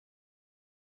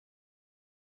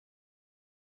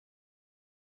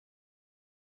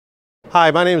Hi,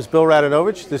 my name is Bill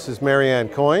Radinovich. This is Marianne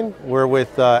Coyne. We're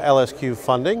with LSQ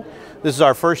Funding. This is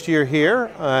our first year here.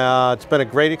 It's been a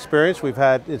great experience.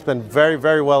 It's been very,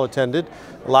 very well attended.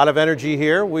 A lot of energy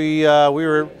here. We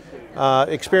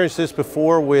experienced this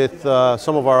before with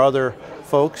some of our other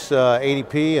folks,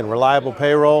 ADP and Reliable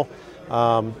Payroll.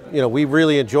 We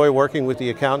really enjoy working with the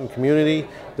accountant community.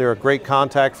 They're a great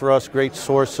contact for us, great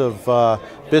source of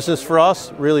business for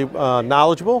us, really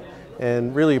knowledgeable,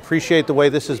 and really appreciate the way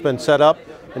this has been set up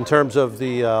in terms of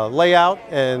the layout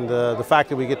and the fact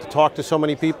that we get to talk to so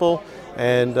many people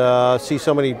and see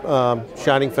so many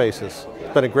shining faces.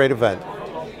 It's been a great event.